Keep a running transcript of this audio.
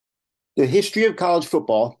The History of College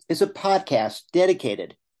Football is a podcast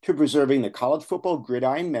dedicated to preserving the college football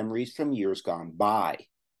gridiron memories from years gone by.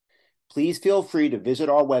 Please feel free to visit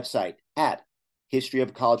our website at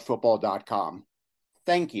historyofcollegefootball.com.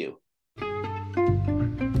 Thank you.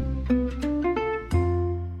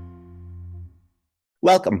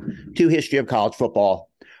 Welcome to History of College Football.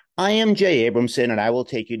 I am Jay Abramson, and I will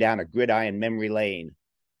take you down a gridiron memory lane.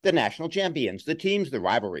 The national champions, the teams, the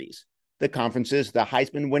rivalries, the conferences, the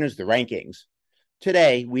Heisman winners, the rankings.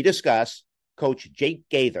 Today, we discuss Coach Jake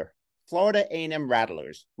Gaither, Florida A&M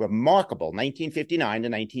Rattlers' remarkable 1959 to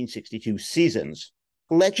 1962 seasons.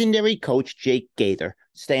 Legendary Coach Jake Gaither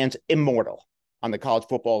stands immortal on the college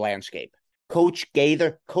football landscape. Coach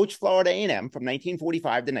Gaither coached Florida A&M from 1945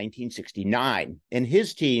 to 1969, and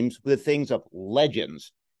his teams were the things of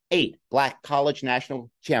legends. 8 Black College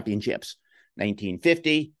National Championships,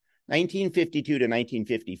 1950, 1952 to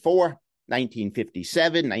 1954,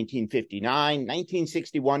 1957, 1959,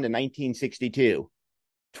 1961 to 1962.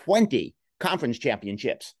 20 conference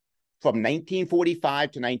championships from 1945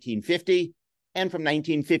 to 1950 and from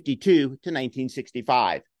 1952 to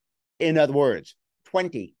 1965. In other words,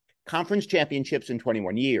 20 conference championships in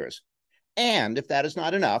 21 years. And if that is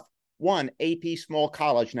not enough, 1 AP Small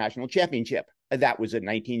College National Championship. That was in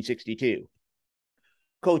 1962.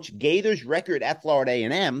 Coach Gaither's record at Florida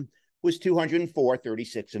A&M was 204,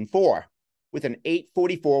 36, and 4, with an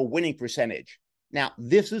 844 winning percentage. Now,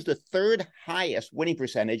 this is the third highest winning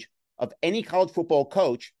percentage of any college football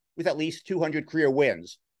coach with at least 200 career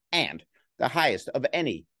wins, and the highest of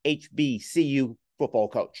any HBCU football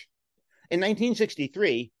coach. In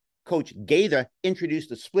 1963, Coach Gaither introduced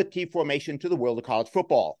the split T formation to the world of college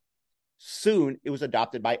football. Soon, it was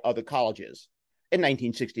adopted by other colleges. In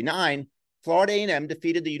 1969, Florida A&M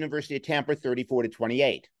defeated the University of Tampa 34 to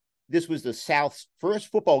 28. This was the South's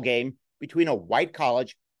first football game between a white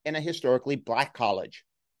college and a historically black college.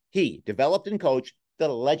 He developed and coached the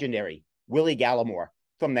legendary Willie Gallimore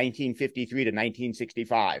from 1953 to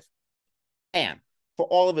 1965. And for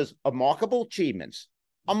all of his remarkable achievements,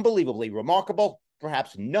 unbelievably remarkable,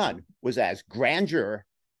 perhaps none was as grandeur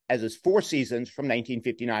as his 4 seasons from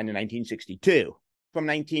 1959 to 1962. From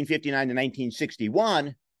 1959 to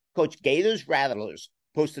 1961, Coach Gaither's Rattlers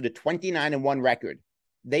posted a 29-1 record.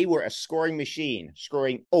 They were a scoring machine,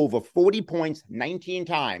 scoring over 40 points 19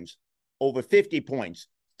 times, over 50 points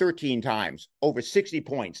 13 times, over 60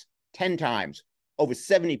 points 10 times, over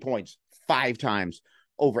 70 points 5 times,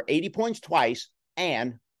 over 80 points twice,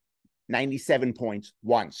 and 97 points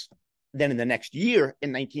once. Then in the next year,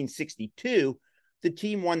 in 1962, the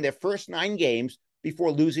team won their first 9 games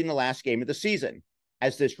before losing the last game of the season,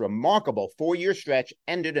 as this remarkable 4-year stretch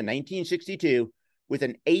ended in 1962 with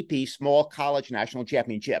an AP Small College National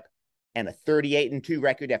Championship and a 38-2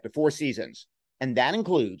 record after 4 seasons. And that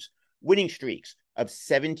includes winning streaks of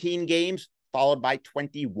 17 games followed by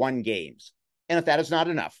 21 games. And if that is not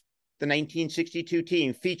enough, the 1962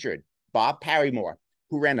 team featured Bob Parrymore,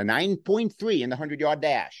 who ran a 9.3 in the 100-yard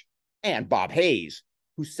dash, and Bob Hayes,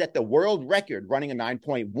 who set the world record running a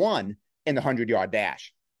 9.1 in the 100-yard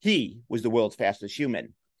dash. He was the world's fastest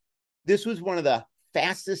human. This was one of the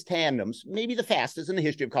fastest tandems, maybe the fastest in the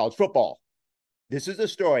history of college football. This is the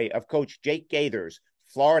story of Coach Jake Gaither's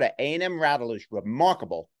Florida A&M Rattlers'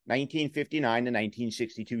 remarkable 1959 to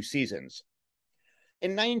 1962 seasons.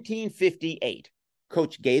 In 1958,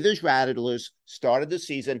 Coach Gaither's Rattlers started the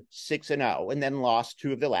season 6-0 and then lost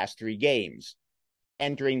 2 of the last 3 games.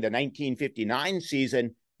 Entering the 1959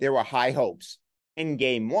 season, there were high hopes. In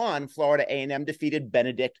Game 1, Florida A&M defeated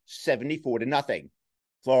Benedict 74 to nothing.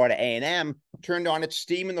 Florida A&M turned on its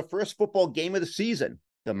steam in the first football game of the season.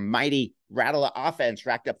 The mighty Rattler offense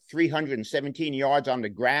racked up 317 yards on the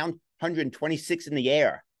ground, 126 in the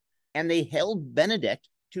air, and they held Benedict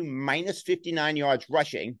to minus 59 yards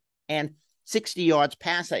rushing and 60 yards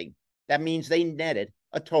passing. That means they netted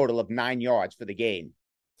a total of 9 yards for the game.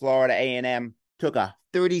 Florida A&M took a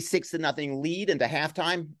 36 to nothing lead into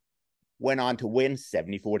halftime, went on to win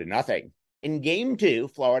 74 to nothing. In Game 2,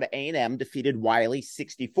 Florida A&M defeated Wiley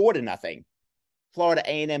 64 to nothing. Florida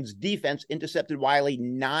A&M's defense intercepted Wiley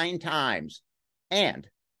 9 times, and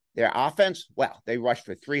their offense, well, they rushed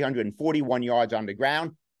for 341 yards on the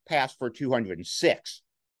ground, passed for 206.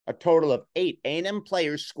 A total of 8 A&M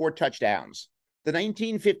players scored touchdowns. The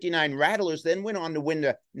 1959 Rattlers then went on to win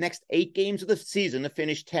the next 8 games of the season to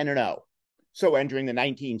finish 10-0. So entering the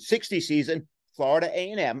 1960 season, Florida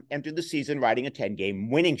A&M entered the season riding a 10-game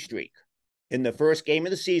winning streak. In the first game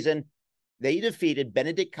of the season, they defeated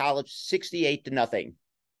Benedict College 68 to nothing.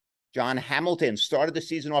 John Hamilton started the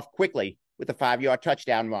season off quickly with a 5-yard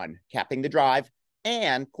touchdown run, capping the drive,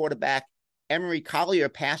 and quarterback Emery Collier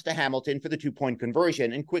passed to Hamilton for the 2-point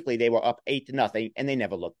conversion, and quickly they were up 8-0, and they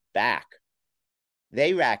never looked back.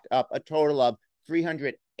 They racked up a total of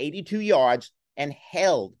 382 yards and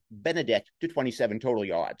held Benedict to 27 total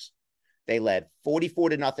yards. They led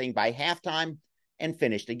 44-0 by halftime and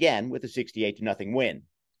finished again with a 68-0 win.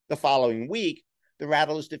 The following week, the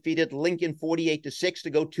Rattlers defeated Lincoln 48-6 to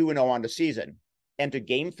go 2-0 on the season, entered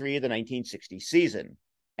Game 3 of the 1960 season,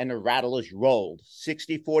 and the Rattlers rolled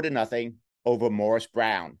 64-0 over Morris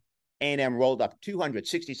Brown. A&M rolled up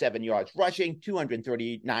 267 yards rushing,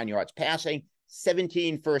 239 yards passing,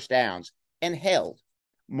 17 first downs, and held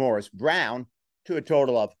Morris Brown to a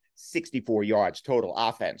total of 64 yards total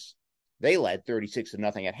offense. They led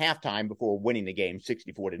 36-0 at halftime before winning the game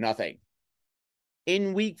 64-0.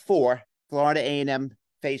 In Week 4, Florida A&M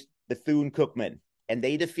faced Bethune-Cookman, and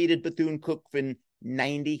they defeated Bethune-Cookman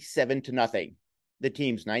 97-0. The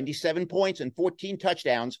team's 97 points and 14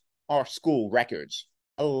 touchdowns are school records.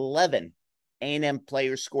 11 A&M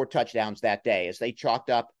players scored touchdowns that day as they chalked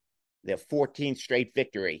up their 14th straight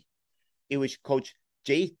victory. It was Coach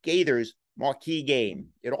Jake Gaither's marquee game.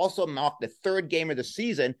 It also marked the third game of the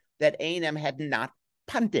season that A&M had not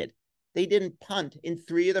punted. They didn't punt in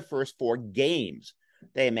 3 of the first 4 games.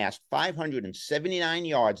 They amassed 579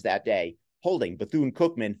 yards that day, holding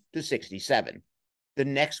Bethune-Cookman to 67. The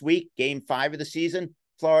next week, Game 5 of the season,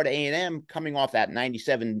 Florida A&M, coming off that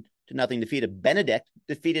 97-0 defeat of Benedict,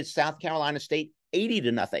 defeated South Carolina State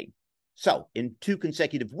 80-0. So, in 2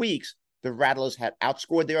 consecutive weeks, the Rattlers had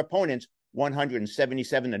outscored their opponents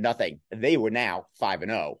 177-0. They were now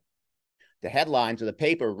 5-0. The headlines of the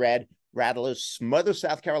paper read, Rattlers smother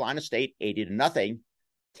South Carolina State 80-0.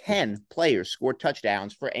 10 players scored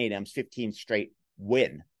touchdowns for A&M's 15th straight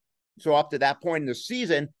win. So up to that point in the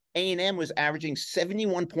season, A&M was averaging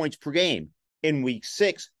 71 points per game. In Week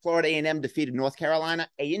 6, Florida A&M defeated North Carolina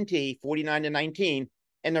A&T 49-19,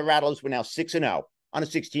 and the Rattlers were now 6-0 on a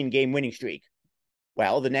 16-game winning streak.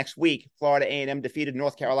 Well, the next week, Florida A&M defeated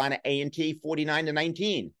North Carolina A&T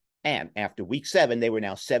 49-19, and after Week 7, they were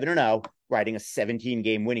now 7-0, riding a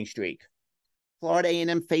 17-game winning streak. Florida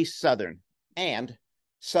A&M faced Southern, and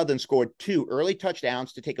Southern scored 2 early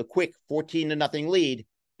touchdowns to take a quick 14-0 lead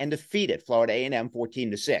and defeated Florida A&M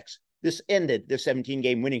 14-6. This ended their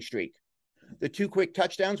 17-game winning streak. The 2 quick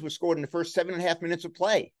touchdowns were scored in the first 7.5 minutes of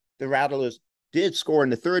play. The Rattlers did score in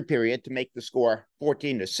the third period to make the score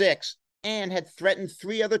 14-6 and had threatened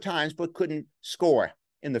 3 other times but couldn't score.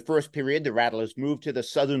 In the first period, the Rattlers moved to the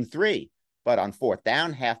Southern 3, but on 4th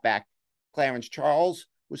down, halfback Clarence Charles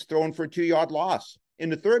was thrown for a 2-yard loss. In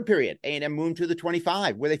the third period, A&M moved to the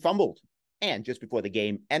 25, where they fumbled. And just before the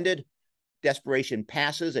game ended, desperation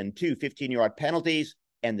passes and 2 15-yard penalties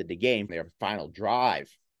ended the game, their final drive.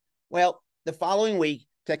 Well, the following week,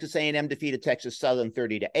 Texas A&M defeated Texas Southern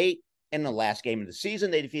 30-8. In the last game of the season,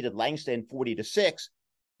 they defeated Langston 40-6,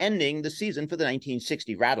 ending the season for the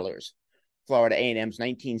 1960 Rattlers. Florida A&M's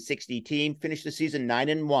 1960 team finished the season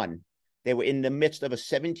 9-1. They were in the midst of a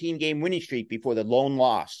 17-game winning streak before the lone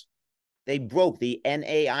loss. They broke the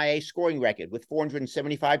NAIA scoring record with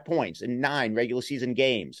 475 points in 9 regular season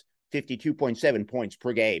games, 52.7 points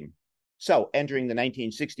per game. So, entering the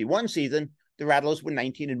 1961 season, the Rattlers were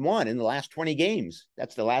 19-1 in the last 20 games.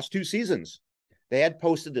 That's the last 2 seasons. They had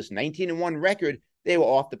posted this 19-1 record. They were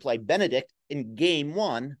off to play Benedict in Game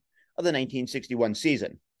 1 of the 1961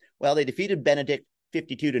 season. Well, they defeated Benedict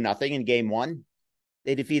 52-0 in Game 1.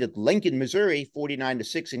 They defeated Lincoln, Missouri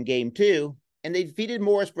 49-6 in Game 2. And they defeated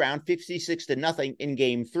Morris Brown 56-0 in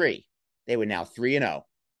Game 3. They were now 3-0.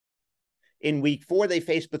 In Week 4, they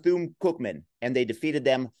faced Bethune-Cookman, and they defeated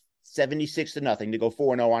them 76-0 to go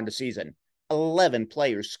 4-0 on the season. 11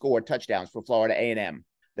 players scored touchdowns for Florida A&M.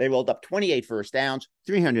 They rolled up 28 first downs,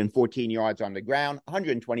 314 yards on the ground,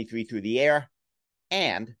 123 through the air,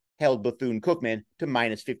 and held Bethune-Cookman to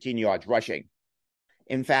minus 15 yards rushing.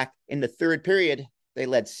 In fact, in the third period, they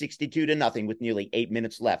led 62-0 with nearly 8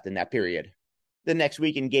 minutes left in that period. The next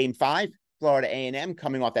week in Game 5, Florida A&M,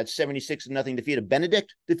 coming off that 76-0 defeat of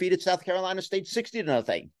Benedict, defeated South Carolina State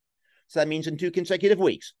 60-0. So that means in 2 consecutive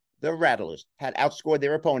weeks, the Rattlers had outscored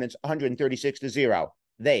their opponents 136-0.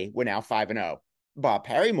 They were now 5-0. Bob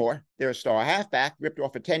Parrymore, their star halfback, ripped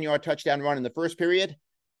off a 10-yard touchdown run in the first period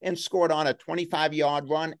and scored on a 25-yard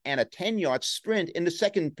run and a 10-yard sprint in the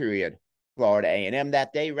second period. Florida A&M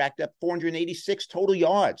that day racked up 486 total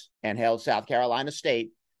yards and held South Carolina State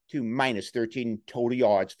to minus 13 total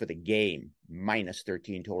yards for the game. Minus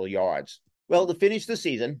 13 total yards. Well, to finish the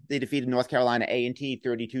season, they defeated North Carolina A&T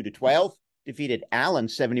 32-12, defeated Allen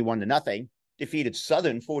 71-0, defeated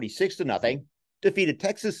Southern 46-0, defeated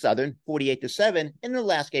Texas Southern 48-7 in the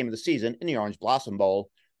last game of the season in the Orange Blossom Bowl.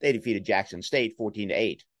 They defeated Jackson State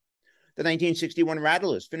 14-8. The 1961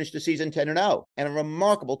 Rattlers finished the season 10-0 and a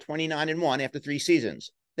remarkable 29-1 after 3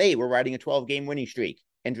 seasons. They were riding a 12-game winning streak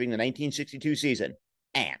entering the 1962 season.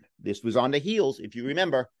 And this was on the heels, if you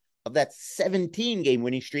remember, of that 17-game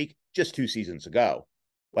winning streak just 2 seasons ago.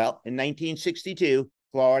 Well, in 1962,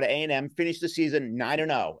 Florida A&M finished the season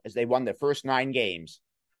 9-0 as they won their first 9 games.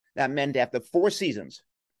 That meant after 4 seasons,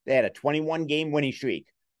 they had a 21-game winning streak.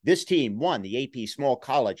 This team won the AP Small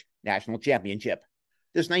College National Championship.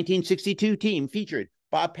 This 1962 team featured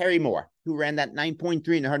Bob Perrymore, who ran that 9.3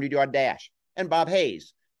 in the 100-yard dash, and Bob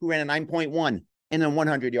Hayes, who ran a 9.1 in a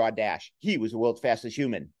 100-yard dash. He was the world's fastest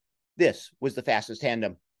human. This was the fastest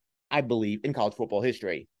tandem, I believe, in college football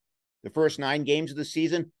history. The first 9 games of the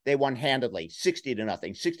season, they won handedly, 60-0,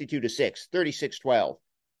 62-6, 36-12,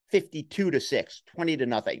 52-6,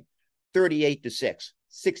 20-0, 38-6,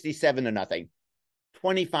 67-0,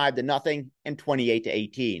 25-0, and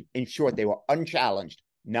 28-18. In short, they were unchallenged,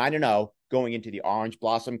 9-0, going into the Orange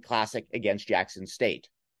Blossom Classic against Jackson State.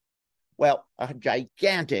 Well, a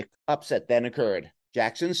gigantic upset then occurred.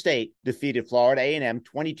 Jackson State defeated Florida A&M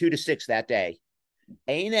 22-6 that day.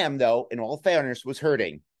 A&M, though, in all fairness, was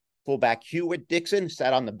hurting. Fullback Hewitt Dixon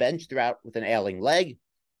sat on the bench throughout with an ailing leg,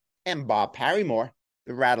 and Bob Perrymore,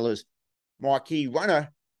 the Rattlers' marquee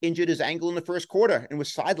runner, injured his ankle in the first quarter and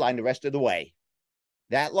was sidelined the rest of the way.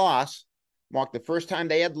 That loss marked the first time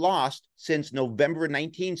they had lost since November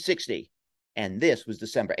 1960, and this was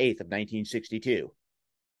December 8th of 1962.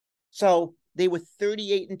 So they were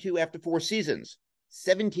 38-2 after 4 seasons,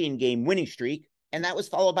 17-game winning streak, and that was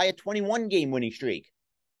followed by a 21-game winning streak.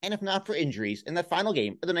 And if not for injuries in the final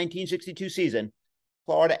game of the 1962 season,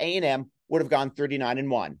 Florida A&M would have gone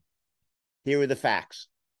 39-1. Here are the facts.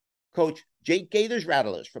 Coach Jake Gaither's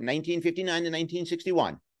Rattlers from 1959 to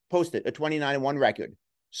 1961 posted a 29-1 record,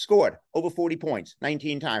 scored over 40 points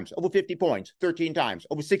 19 times, over 50 points 13 times,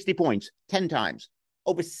 over 60 points 10 times,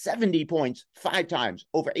 over 70 points 5 times,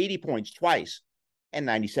 over 80 points twice, and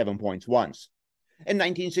 97 points once. In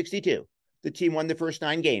 1962, the team won the first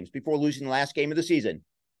 9 games before losing the last game of the season,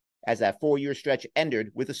 as that 4-year stretch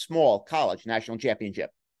ended with a small college national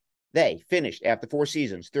championship. They finished after 4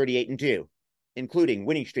 seasons 38-2, including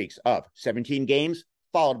winning streaks of 17 games,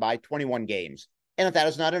 followed by 21 games. And if that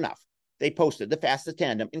is not enough, they posted the fastest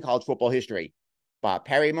tandem in college football history. Bob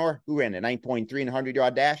Perrymore, who ran a 9.3 in the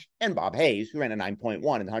 100-yard dash, and Bob Hayes, who ran a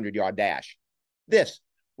 9.1 in the 100-yard dash. This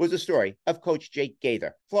was the story of Coach Jake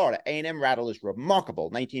Gaither, Florida A&M Rattlers' remarkable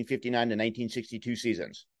 1959 to 1962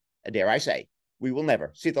 seasons. And dare I say, we will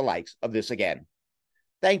never see the likes of this again.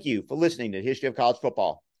 Thank you for listening to the History of College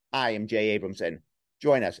Football. I am Jay Abramson.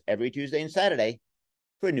 Join us every Tuesday and Saturday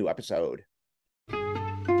for a new episode.